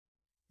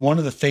One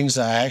of the things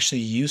that I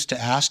actually used to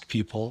ask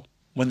people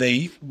when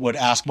they would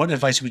ask, what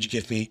advice would you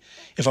give me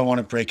if I want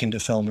to break into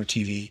film or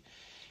TV?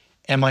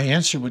 And my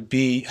answer would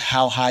be,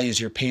 how high is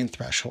your pain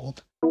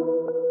threshold?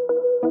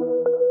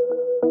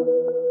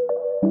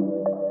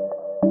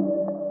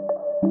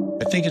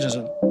 I think it is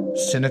a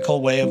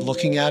cynical way of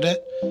looking at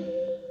it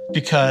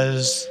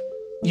because,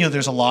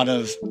 there's a lot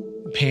of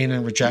pain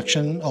and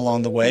rejection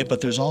along the way,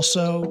 but there's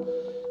also,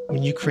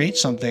 when you create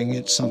something,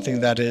 it's something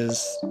that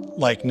is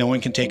like no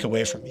one can take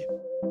away from you.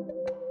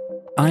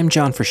 I'm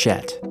John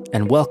Frechette,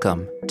 and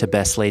welcome to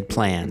Best Laid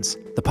Plans,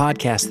 the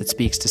podcast that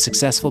speaks to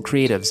successful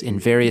creatives in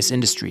various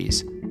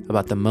industries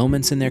about the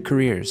moments in their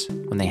careers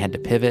when they had to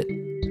pivot,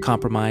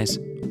 compromise,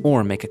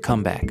 or make a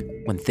comeback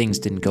when things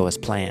didn't go as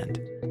planned.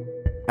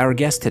 Our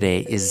guest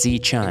today is Tze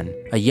Chun,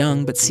 a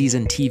young but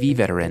seasoned TV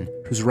veteran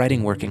whose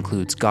writing work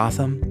includes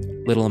Gotham,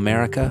 Little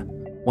America,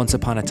 Once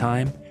Upon a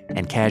Time,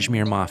 and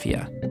Kashmir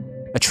Mafia.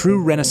 A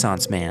true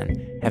Renaissance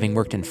man, having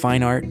worked in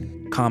fine art,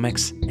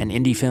 comics, and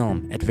indie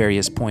film at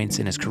various points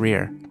in his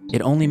career,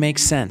 it only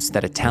makes sense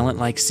that a talent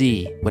like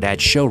Tze would add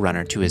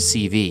showrunner to his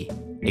CV,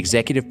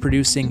 executive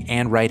producing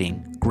and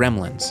writing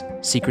Gremlins,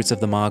 Secrets of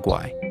the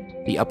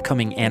Mogwai, the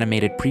upcoming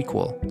animated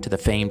prequel to the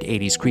famed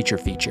 80s creature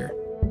feature.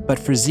 But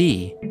for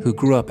Tze, who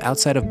grew up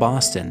outside of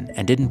Boston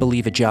and didn't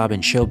believe a job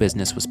in show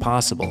business was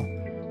possible,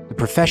 the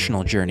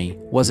professional journey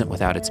wasn't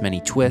without its many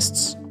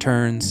twists,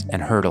 turns,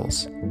 and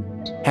hurdles.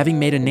 Having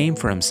made a name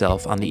for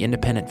himself on the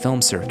independent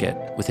film circuit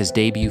with his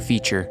debut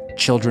feature,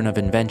 Children of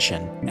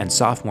Invention, and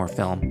sophomore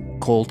film,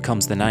 Cold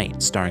Comes the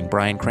Night, starring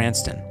Bryan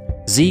Cranston,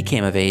 Tze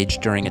came of age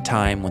during a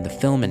time when the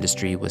film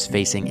industry was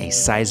facing a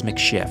seismic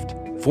shift,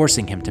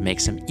 forcing him to make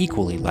some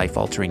equally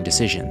life-altering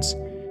decisions,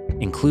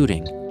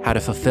 including how to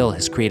fulfill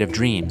his creative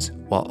dreams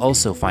while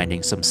also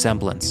finding some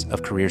semblance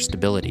of career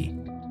stability.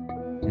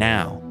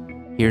 Now,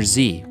 here's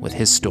Tze with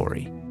his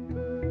story.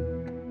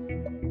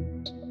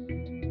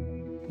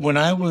 When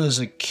I was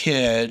a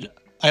kid,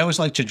 I always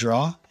liked to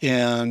draw.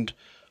 And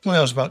when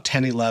I was about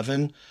 10,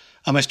 11,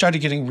 I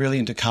started getting really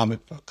into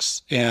comic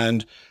books.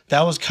 And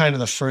that was kind of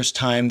the first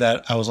time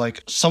that I was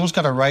like, someone's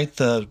got to write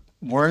the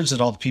words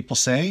that all the people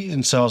say.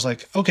 And so I was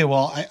like, okay,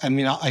 well,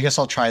 I guess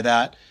I'll try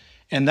that.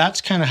 And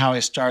that's kind of how I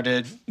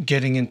started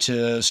getting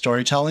into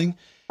storytelling.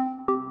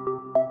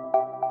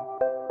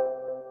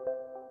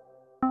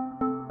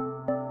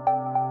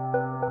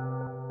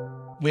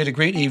 We had a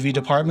great AV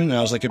department, and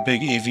I was like a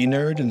big AV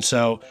nerd. And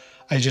so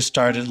I just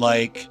started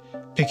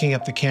picking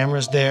up the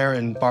cameras there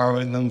and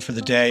borrowing them for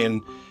the day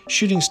and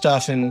shooting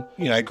stuff. And,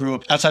 I grew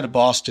up outside of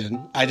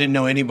Boston. I didn't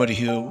know anybody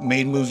who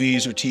made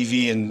movies or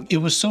TV. And it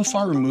was so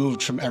far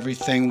removed from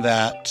everything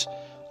that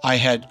I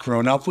had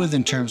grown up with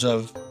in terms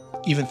of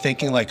even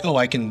thinking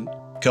I can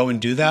go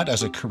and do that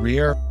as a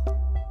career.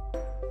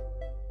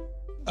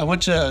 I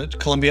went to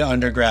Columbia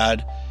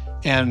undergrad,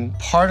 and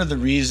part of the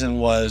reason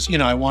was,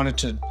 I wanted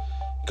to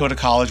go to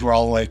college where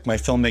all my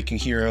filmmaking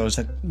heroes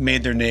had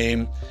made their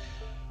name.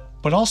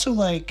 But also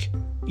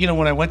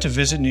when I went to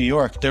visit New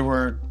York, there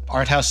were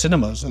art house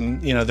cinemas,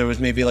 and, there was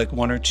maybe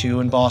one or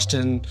two in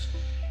Boston,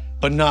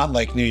 but not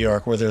like New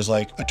York where there's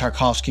a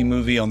Tarkovsky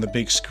movie on the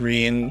big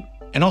screen.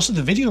 And also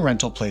the video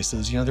rental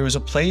places. There was a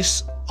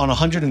place on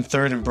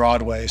 103rd and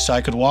Broadway, so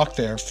I could walk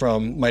there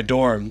from my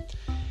dorm.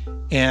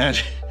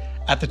 And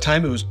at the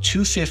time, it was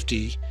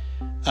 $250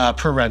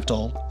 per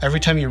rental. Every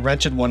time you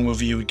rented one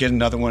movie, you would get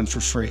another one for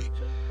free.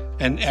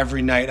 And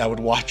every night, I would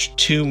watch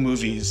 2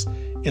 movies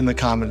in the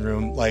common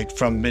room,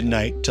 from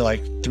midnight to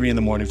 3 in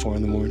the morning, 4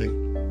 in the morning.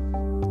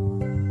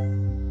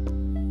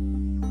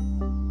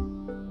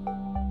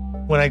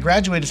 When I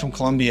graduated from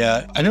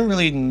Columbia, I didn't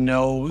really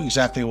know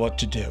exactly what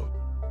to do.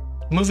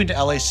 Moving to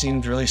LA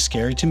seemed really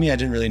scary to me. I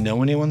didn't really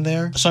know anyone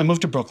there. So I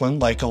moved to Brooklyn,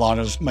 like a lot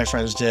of my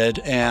friends did,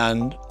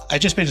 and I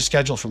just made a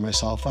schedule for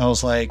myself. I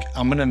was like,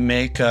 I'm going to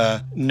make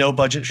a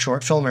no-budget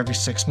short film every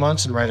 6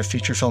 months and write a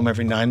feature film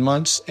every 9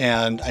 months.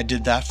 And I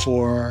did that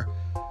for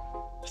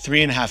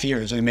 3.5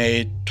 years. I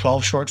made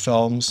 12 short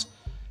films.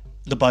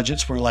 The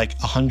budgets were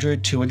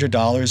 $100,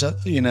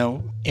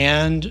 $200,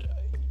 and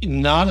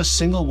not a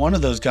single one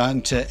of those got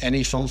into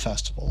any film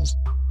festivals.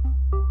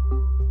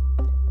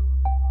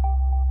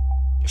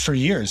 For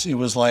years, it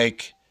was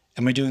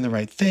am I doing the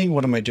right thing?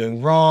 What am I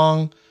doing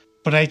wrong?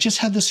 But I just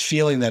had this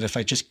feeling that if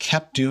I just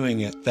kept doing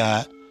it,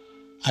 that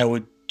I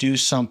would do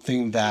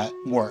something that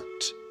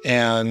worked.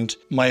 And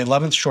my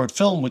 11th short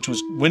film, which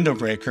was Window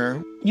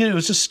Breaker, it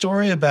was a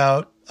story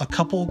about a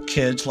couple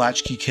kids,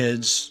 latchkey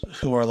kids,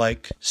 who are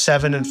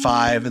 7 and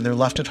 5, and they're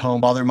left at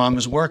home while their mom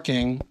is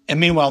working. And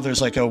meanwhile,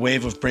 there's a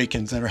wave of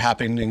break-ins that are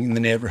happening in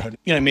the neighborhood.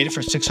 I made it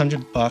for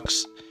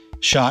 $600,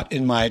 shot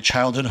in my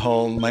childhood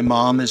home. My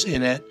mom is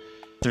in it.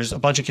 There's a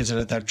bunch of kids in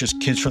it that are just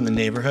kids from the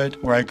neighborhood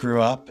where I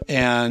grew up.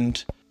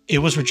 And it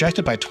was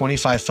rejected by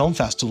 25 film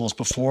festivals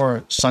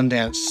before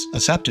Sundance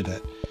accepted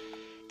it.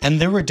 And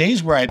there were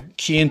days where I'd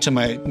key into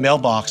my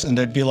mailbox and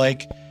there'd be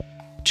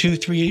 2,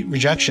 3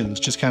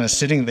 rejections just kind of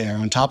sitting there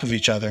on top of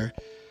each other.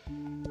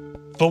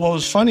 But what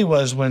was funny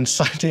was when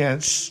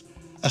Sundance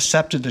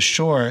accepted the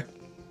short,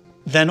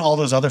 then all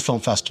those other film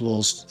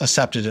festivals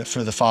accepted it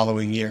for the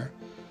following year.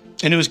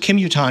 And it was Kim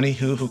Yutani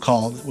who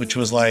called, which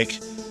was like,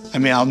 I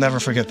mean, I'll never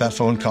forget that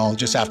phone call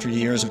just after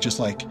years of just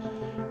like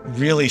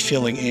really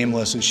feeling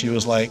aimless. And she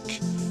was like,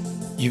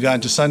 you got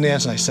into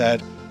Sundance? And I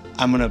said,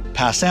 I'm going to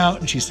pass out.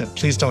 And she said,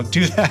 please don't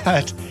do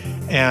that.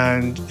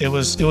 And it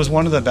was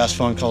one of the best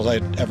phone calls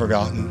I'd ever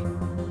gotten.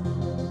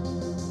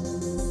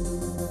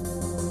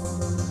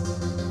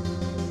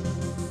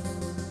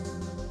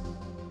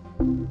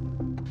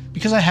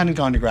 Because I hadn't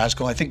gone to grad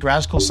school, I think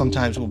grad school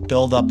sometimes will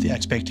build up the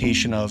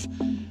expectation of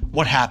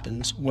what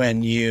happens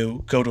when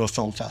you go to a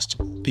film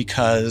festival.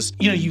 Because,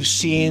 you've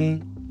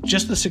seen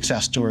just the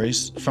success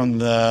stories from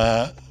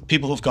the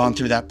people who've gone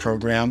through that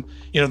program.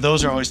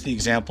 Those are always the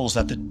examples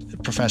that the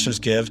professors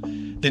give.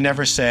 They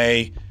never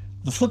say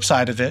the flip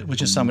side of it,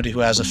 which is somebody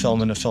who has a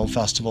film in a film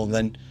festival,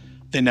 then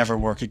they never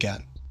work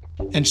again.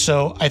 And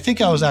so I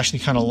think I was actually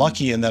kind of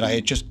lucky in that I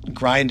had just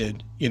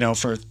grinded,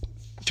 for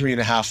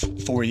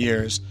 3.5, 4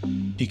 years,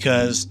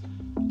 because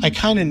I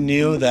kind of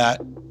knew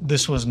that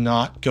this was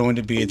not going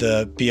to be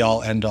the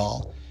be-all,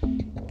 end-all.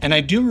 And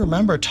I do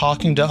remember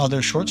talking to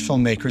other short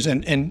filmmakers,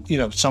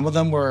 and some of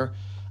them were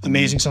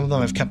amazing. Some of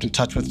them I've kept in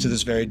touch with to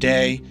this very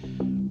day.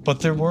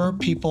 But there were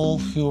people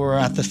who were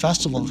at the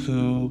festival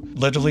who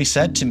literally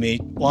said to me,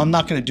 well, I'm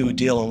not going to do a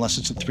deal unless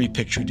it's a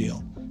 3-picture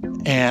deal.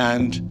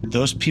 And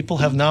those people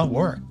have not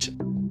worked.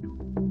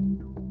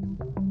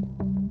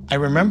 I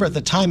remember at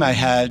the time I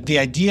had the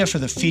idea for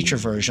the feature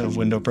version of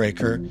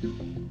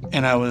Windowbreaker,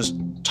 and I was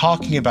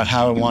talking about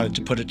how I wanted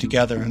to put it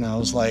together. And I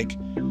was like,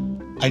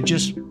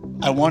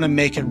 I want to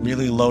make it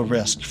really low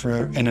risk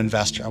for an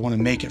investor. I want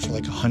to make it for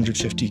like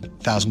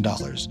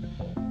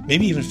 $150,000,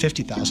 maybe even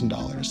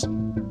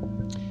 $50,000.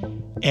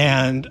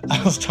 And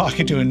I was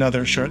talking to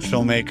another short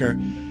filmmaker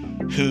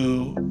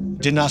who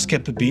did not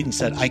skip a beat and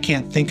said, I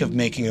can't think of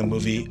making a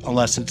movie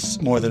unless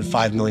it's more than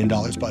 $5 million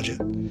budget.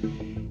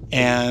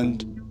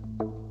 And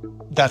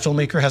that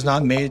filmmaker has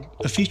not made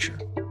a feature.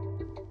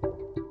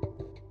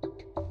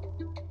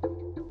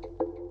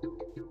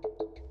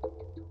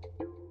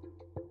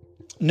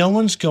 No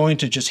one's going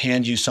to just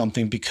hand you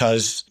something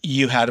because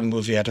you had a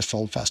movie at a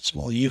film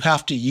festival. You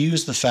have to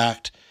use the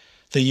fact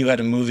that you had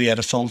a movie at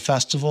a film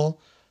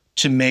festival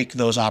to make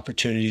those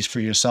opportunities for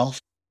yourself.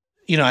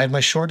 I had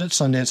my short at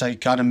Sundance. I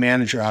got a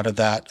manager out of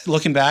that.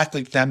 Looking back,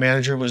 that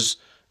manager was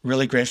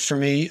really great for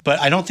me, but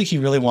I don't think he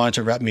really wanted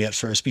to rep me at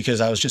first because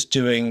I was just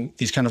doing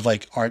these kind of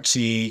like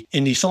artsy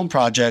indie film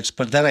projects.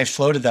 But then I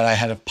floated that I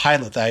had a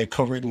pilot that I had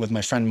co-written with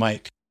my friend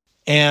Mike.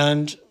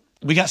 And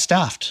we got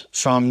staffed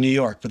from New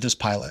York with this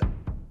pilot.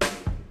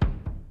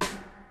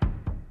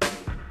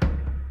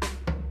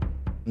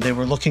 They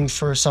were looking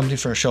for somebody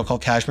for a show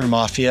called Kashmir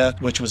Mafia,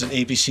 which was an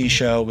ABC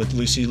show with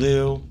Lucy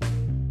Liu.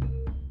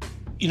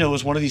 It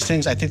was one of these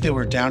things, I think they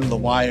were down to the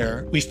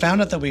wire. We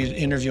found out that we'd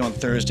interview on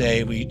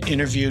Thursday. We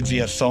interviewed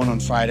via phone on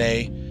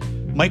Friday.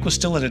 Mike was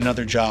still at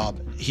another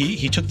job.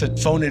 He took the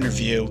phone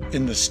interview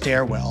in the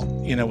stairwell,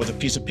 with a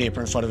piece of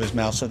paper in front of his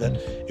mouth so that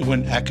it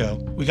wouldn't echo.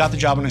 We got the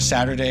job on a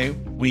Saturday.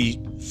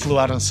 We flew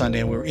out on Sunday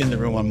and we were in the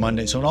room on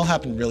Monday. So it all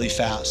happened really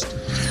fast.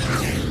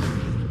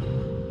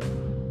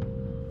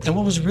 And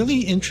what was really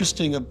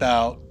interesting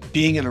about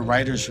being in a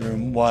writer's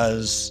room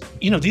was,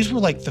 these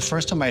were like the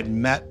first time I had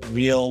met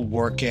real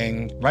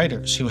working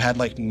writers who had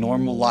like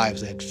normal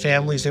lives. They had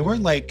families. They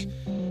weren't like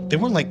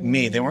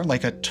me. They weren't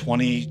like a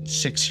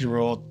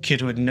 26-year-old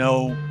kid who had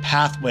no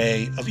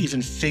pathway of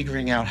even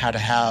figuring out how to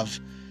have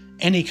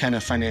any kind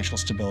of financial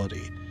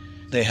stability.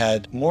 They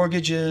had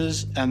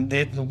mortgages and they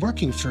had been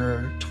working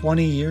for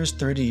 20 years,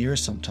 30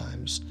 years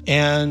sometimes.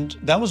 And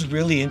that was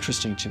really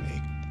interesting to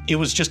me. It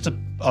was just a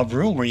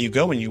room where you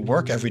go and you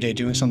work every day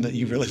doing something that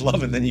you really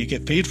love and then you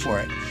get paid for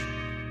it.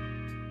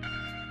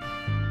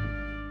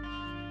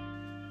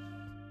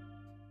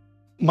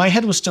 My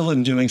head was still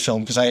in doing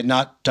film because I had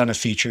not done a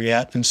feature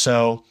yet. And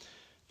so,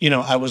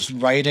 I was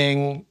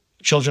writing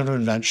Children of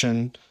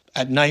Invention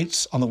at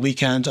nights, on the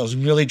weekends. I was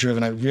really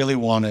driven. I really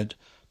wanted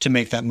to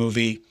make that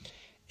movie.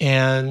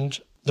 And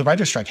the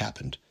writer's strike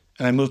happened.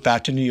 And I moved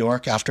back to New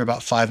York after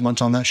about 5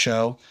 months on that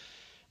show.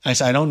 I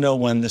said, I don't know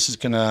when this is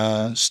going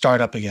to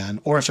start up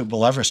again or if it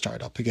will ever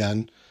start up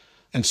again.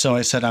 And so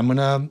I said, I'm going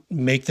to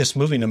make this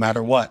movie no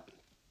matter what.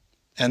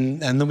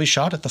 And then we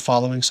shot it the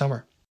following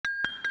summer.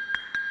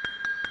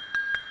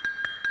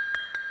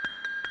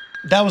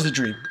 That was the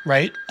dream,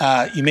 right?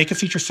 You make a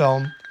feature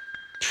film,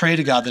 pray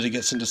to God that it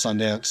gets into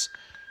Sundance.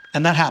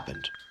 And that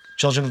happened.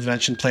 Children of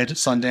Invention played at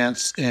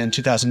Sundance in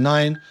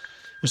 2009. It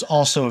was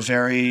also a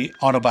very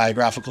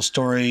autobiographical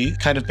story,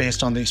 kind of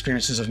based on the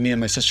experiences of me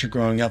and my sister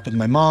growing up with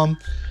my mom.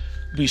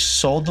 We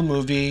sold the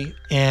movie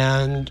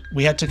and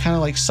we had to kind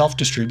of like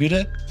self-distribute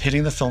it,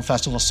 hitting the film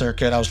festival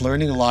circuit. I was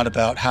learning a lot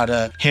about how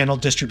to handle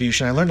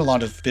distribution. I learned a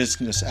lot of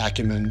business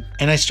acumen.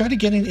 And I started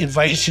getting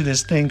invited to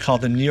this thing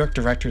called the New York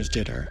Directors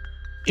Dinner.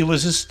 It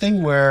was this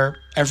thing where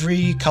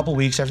every couple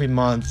weeks, every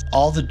month,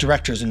 all the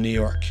directors in New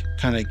York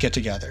kind of get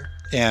together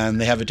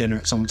and they have a dinner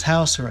at someone's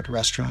house or at a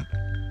restaurant.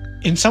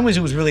 in some ways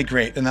it was really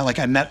great. And that like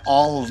I met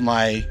all of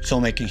my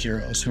filmmaking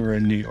heroes who were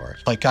in New York.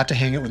 Like got to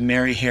hang out with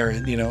Mary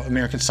Harron,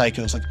 American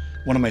Psycho is like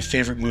one of my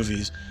favorite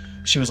movies.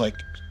 She was like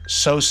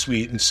so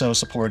sweet and so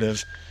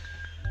supportive.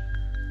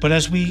 But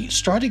as we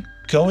started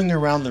going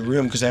around the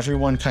room, because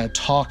everyone kind of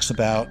talks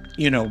about,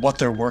 what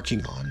they're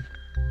working on,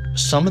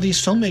 some of these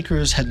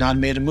filmmakers had not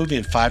made a movie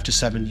in 5 to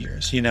 7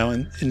 years,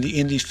 and in the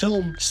indie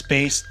film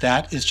space,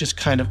 that is just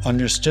kind of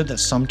understood that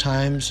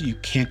sometimes you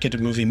can't get a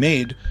movie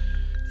made.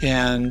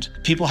 And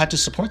people had to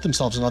support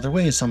themselves in other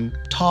ways. Some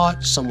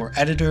taught, some were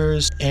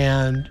editors.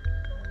 And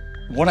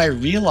what I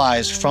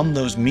realized from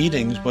those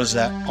meetings was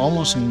that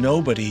almost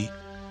nobody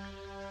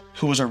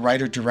who was a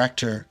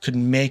writer-director could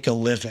make a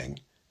living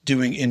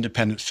doing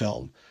independent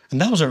film.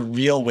 And that was a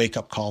real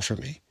wake-up call for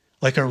me,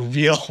 like a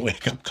real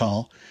wake-up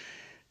call.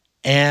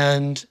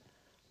 And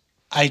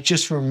I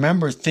just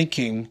remember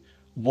thinking,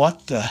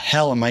 what the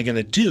hell am I going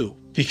to do?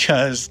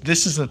 Because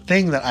this is the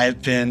thing that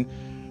I've been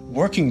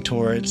working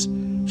towards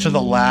for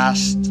the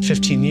last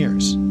 15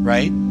 years,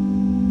 right?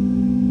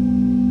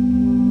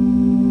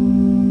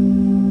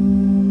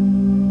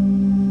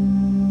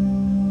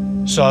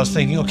 So I was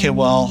thinking, okay,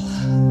 well,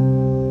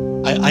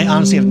 I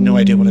honestly have no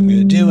idea what I'm going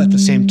to do. At the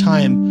same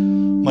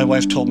time, my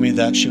wife told me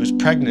that she was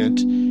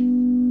pregnant.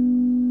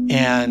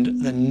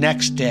 And the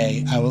next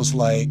day I was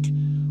like,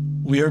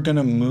 we are going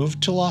to move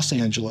to Los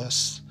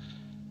Angeles.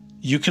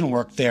 You can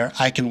work there.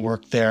 I can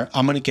work there.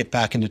 I'm going to get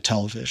back into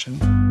television.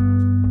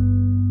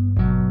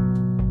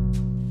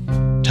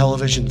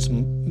 Television's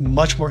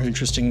much more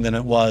interesting than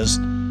it was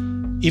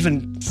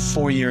even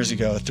 4 years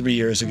ago, 3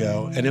 years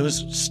ago. And it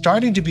was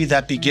starting to be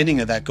that beginning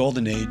of that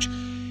golden age.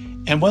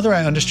 And whether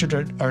I understood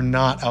it or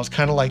not, I was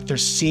kind of like, there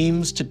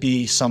seems to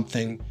be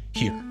something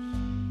here.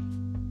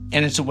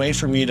 And it's a way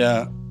for me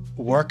to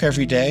work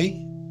every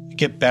day,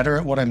 get better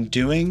at what I'm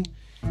doing,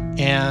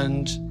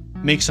 and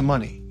make some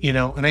money,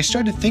 And I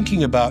started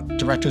thinking about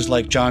directors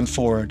like John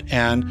Ford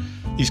and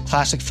these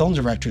classic film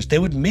directors. They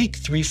would make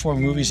 3-4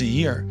 movies a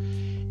year.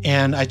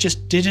 And I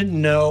just didn't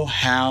know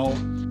how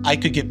I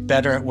could get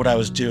better at what I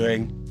was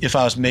doing if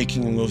I was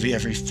making a movie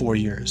every 4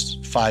 years,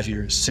 5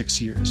 years,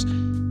 6 years.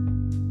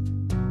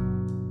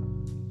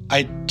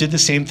 I did the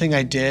same thing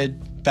I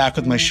did back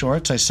with my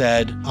shorts. I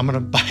said, I'm going to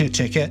buy a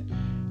ticket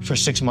for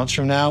 6 months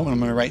from now, and I'm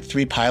going to write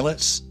 3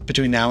 pilots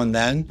between now and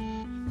then.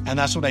 And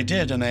that's what I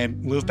did. And I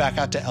moved back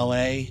out to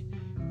LA,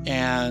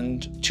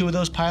 and 2 of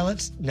those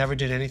pilots never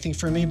did anything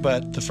for me.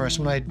 But the first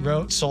one I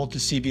wrote sold to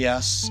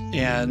CBS,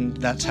 and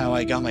that's how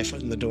I got my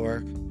foot in the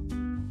door.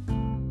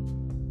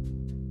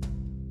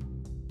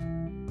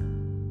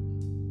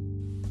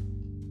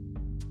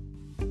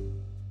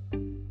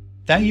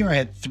 That year I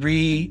had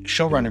 3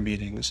 showrunner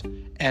meetings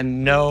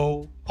and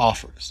no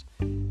offers.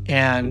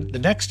 And the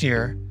next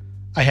year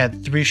I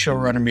had 3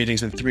 showrunner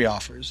meetings and 3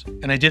 offers.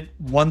 And I did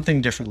one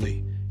thing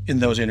differently in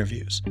those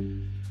interviews.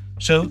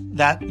 So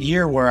that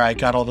year where I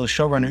got all those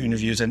showrunner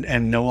interviews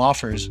and no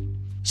offers,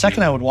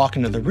 second I would walk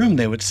into the room,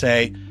 they would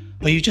say,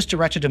 well, you just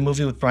directed a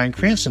movie with Bryan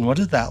Cranston. What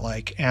is that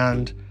like?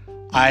 And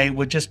I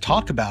would just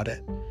talk about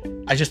it.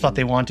 I just thought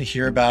they wanted to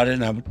hear about it,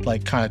 and I would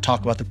like kind of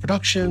talk about the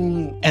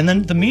production. And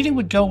then the meeting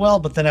would go well,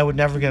 but then I would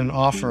never get an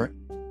offer.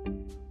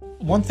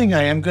 One thing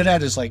I am good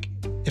at is like,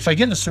 if I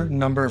get a certain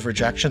number of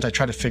rejections, I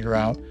try to figure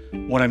out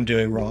what I'm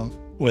doing wrong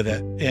with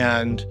it.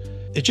 And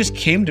it just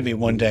came to me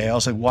one day. I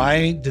was like,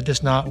 why did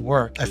this not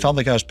work? I felt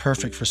like I was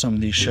perfect for some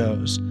of these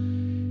shows.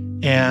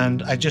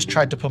 And I just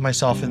tried to put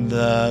myself in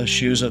the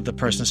shoes of the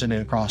person sitting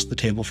across the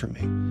table from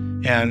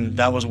me. And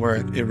that was where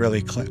it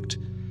really clicked.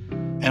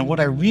 And what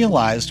I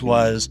realized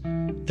was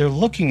they're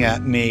looking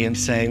at me and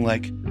saying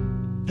like,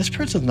 this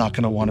person's not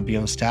going to want to be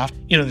on staff.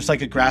 It's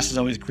like a grass is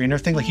always greener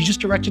thing. Like, he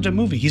just directed a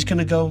movie. He's going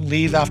to go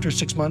leave after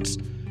 6 months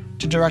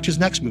to direct his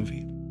next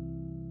movie.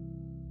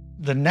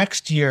 The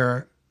next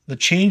year, the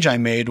change I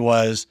made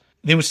was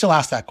they would still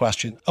ask that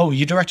question. Oh,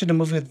 you directed a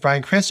movie with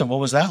Bryan Cranston. What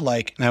was that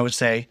like? And I would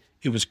say,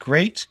 it was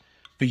great,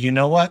 but you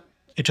know what?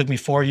 It took me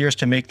 4 years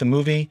to make the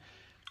movie.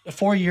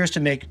 4 years to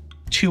make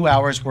 2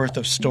 hours worth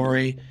of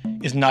story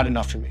is not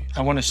enough for me.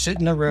 I want to sit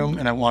in a room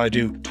and I want to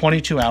do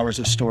 22 hours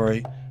of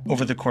story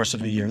over the course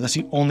of a year. That's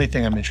the only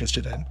thing I'm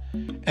interested in.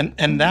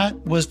 And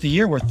that was the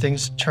year where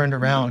things turned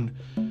around.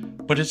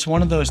 But it's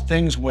one of those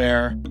things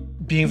where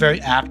being very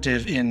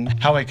active in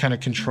how I kind of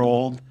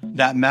controlled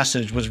that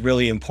message was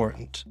really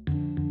important.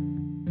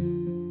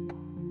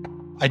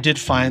 I did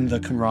find the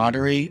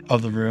camaraderie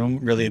of the room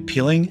really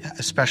appealing,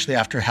 especially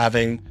after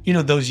having,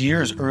 those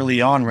years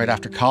early on, right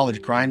after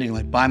college, grinding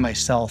like by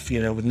myself,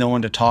 with no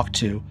one to talk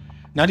to,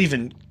 not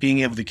even being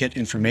able to get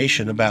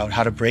information about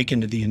how to break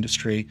into the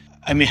industry.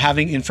 I mean,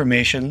 having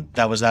information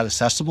that was that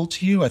accessible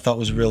to you, I thought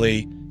was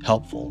really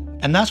helpful.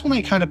 And that's when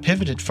I kind of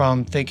pivoted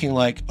from thinking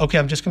like, okay,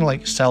 I'm just going to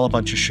like sell a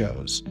bunch of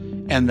shows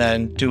and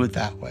then do it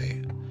that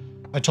way.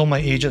 I told my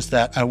agents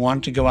that I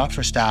wanted to go out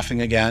for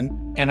staffing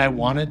again, and I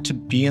wanted to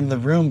be in the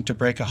room to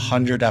break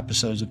 100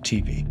 episodes of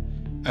TV.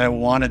 And I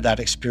wanted that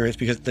experience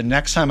because the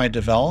next time I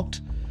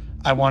developed,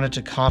 I wanted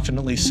to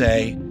confidently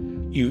say,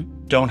 you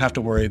don't have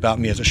to worry about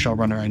me as a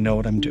showrunner. I know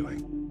what I'm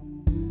doing.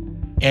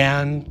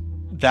 And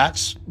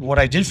that's what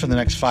I did for the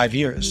next 5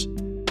 years.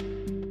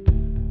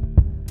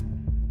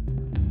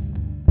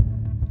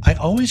 I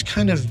always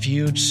kind of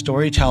viewed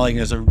storytelling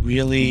as a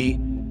really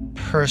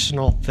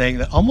personal thing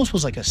that almost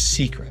was like a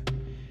secret.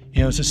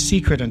 It's a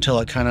secret until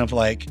it kind of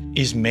like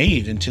is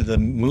made into the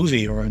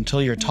movie, or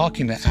until you're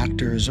talking to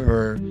actors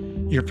or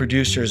your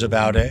producers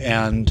about it.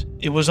 And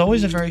it was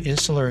always a very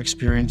insular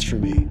experience for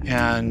me.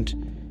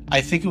 And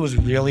I think it was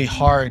really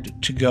hard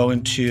to go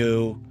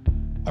into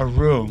a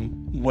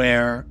room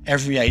where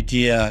every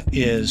idea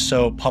is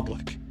so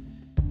public.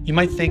 You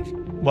might think,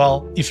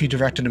 well, if you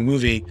directed a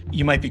movie,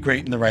 you might be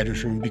great in the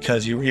writer's room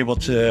because you were able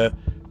to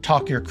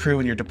talk your crew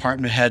and your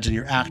department heads and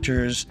your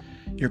actors,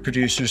 your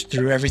producers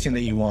through everything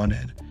that you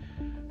wanted.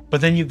 But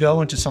then you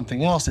go into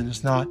something else and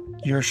it's not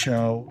your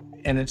show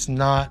and it's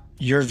not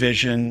your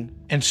vision,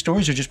 and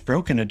stories are just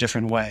broken a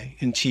different way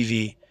in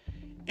TV.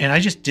 And I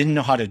just didn't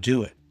know how to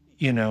do it,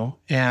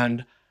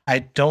 and I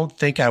don't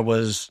think I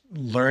was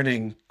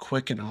learning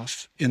quick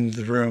enough in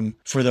the room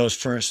for those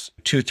first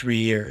 2-3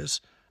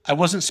 years. I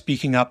wasn't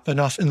speaking up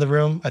enough in the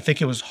room. I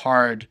think it was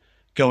hard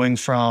going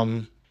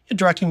from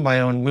directing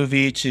my own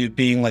movie to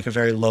being like a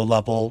very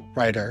low-level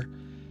writer.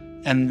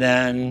 And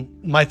then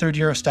my 3rd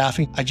year of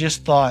staffing, I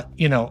just thought,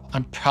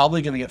 I'm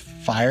probably going to get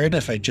fired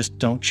if I just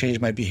don't change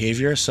my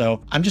behavior.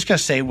 So I'm just going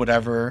to say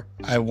whatever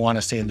I want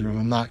to say in the room.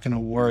 I'm not going to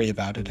worry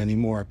about it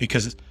anymore,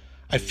 because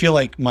I feel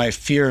like my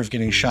fear of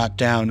getting shot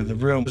down in the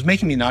room was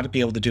making me not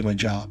be able to do my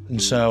job.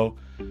 And so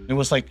it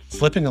was like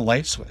flipping a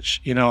light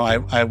switch.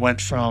 I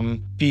went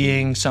from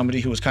being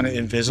somebody who was kind of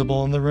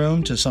invisible in the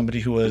room to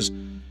somebody who was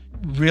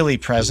really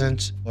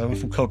present. I went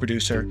from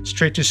co-producer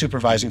straight to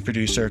supervising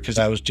producer because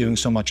I was doing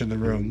so much in the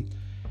room.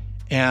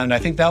 And I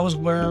think that was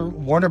where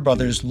Warner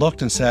Brothers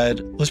looked and said,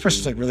 this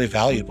person's like really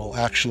valuable,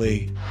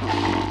 actually.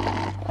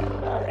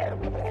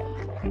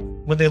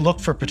 When they look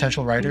for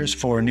potential writers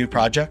for new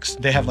projects,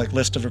 they have like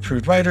list of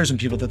approved writers and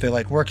people that they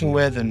like working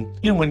with. And,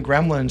 when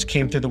Gremlins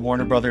came through the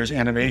Warner Brothers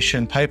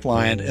animation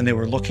pipeline and they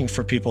were looking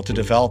for people to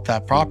develop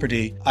that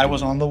property, I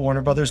was on the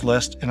Warner Brothers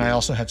list. And I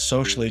also had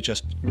socially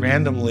just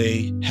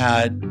randomly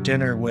had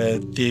dinner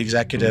with the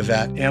executive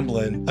at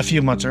Amblin a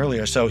few months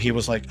earlier. So he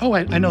was like, oh,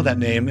 I know that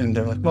name. And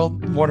they're like, well,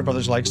 Warner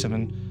Brothers likes him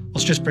and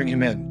let's just bring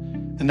him in.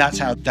 And that's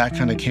how that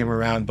kind of came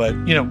around. But,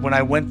 when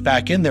I went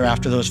back in there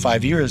after those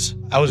 5 years,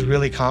 I was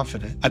really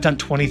confident. I've done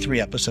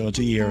 23 episodes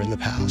a year in the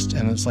past,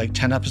 and it's like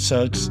 10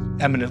 episodes,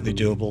 eminently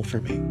doable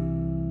for me.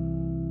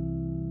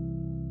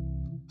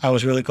 I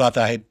was really glad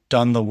that I had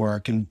done the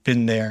work and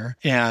been there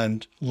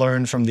and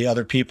learned from the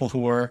other people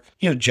who were,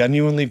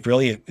 genuinely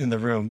brilliant in the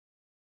room.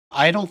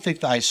 I don't think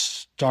that I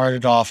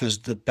started off as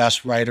the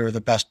best writer or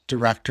the best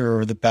director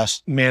or the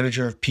best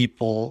manager of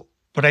people.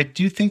 But I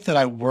do think that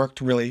I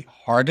worked really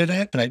hard at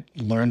it and I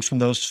learned from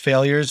those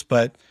failures.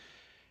 But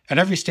at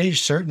every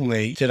stage,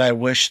 certainly, did I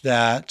wish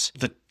that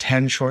the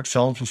 10 short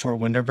films before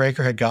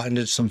Windbreaker had gotten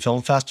to some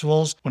film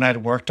festivals when I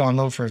had worked on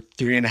them for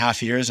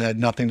 3.5 years and had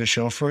nothing to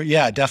show for it?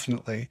 Yeah,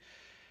 definitely.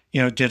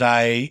 Did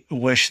I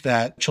wish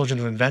that Children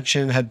of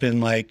Invention had been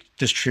like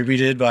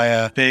distributed by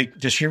a big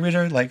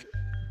distributor? Like,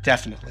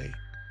 definitely.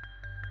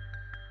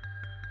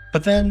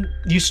 But then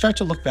you start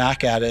to look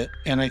back at it,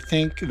 and I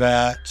think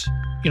that,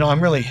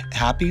 I'm really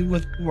happy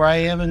with where I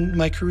am in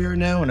my career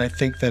now. And I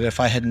think that if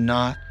I had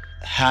not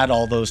had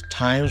all those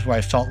times where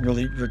I felt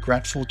really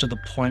regretful to the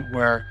point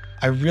where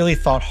I really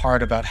thought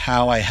hard about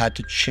how I had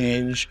to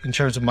change in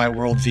terms of my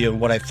worldview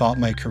and what I thought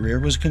my career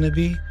was going to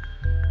be,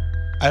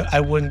 I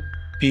wouldn't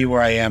be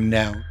where I am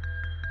now.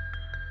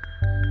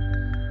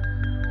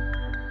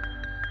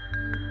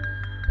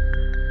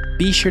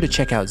 Be sure to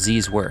check out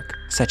Tze's work,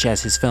 such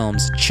as his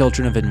films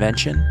Children of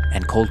Invention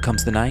and Cold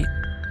Comes the Night,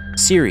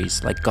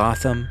 series like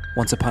Gotham,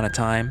 Once Upon a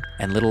Time,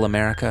 and Little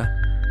America,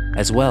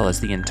 as well as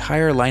the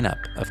entire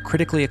lineup of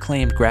critically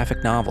acclaimed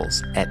graphic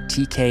novels at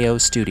TKO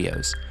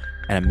Studios,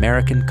 an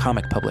American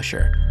comic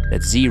publisher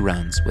that Tze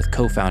runs with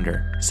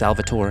co-founder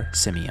Salvatore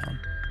Simeone.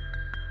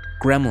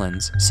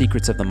 Gremlins: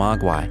 Secrets of the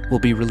Mogwai will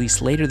be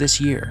released later this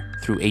year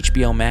through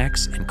HBO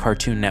Max and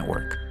Cartoon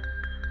Network.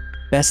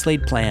 Best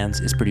Laid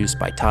Plans is produced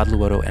by Todd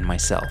Luoto and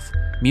myself.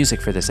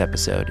 Music for this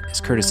episode is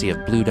courtesy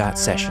of Blue Dot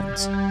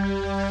Sessions.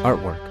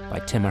 Artwork by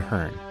Tim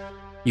Ahern.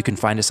 You can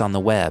find us on the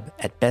web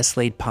at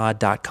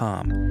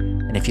bestlaidpod.com.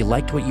 And if you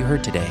liked what you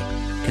heard today,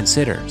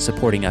 consider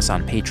supporting us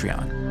on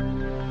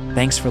Patreon.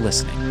 Thanks for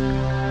listening.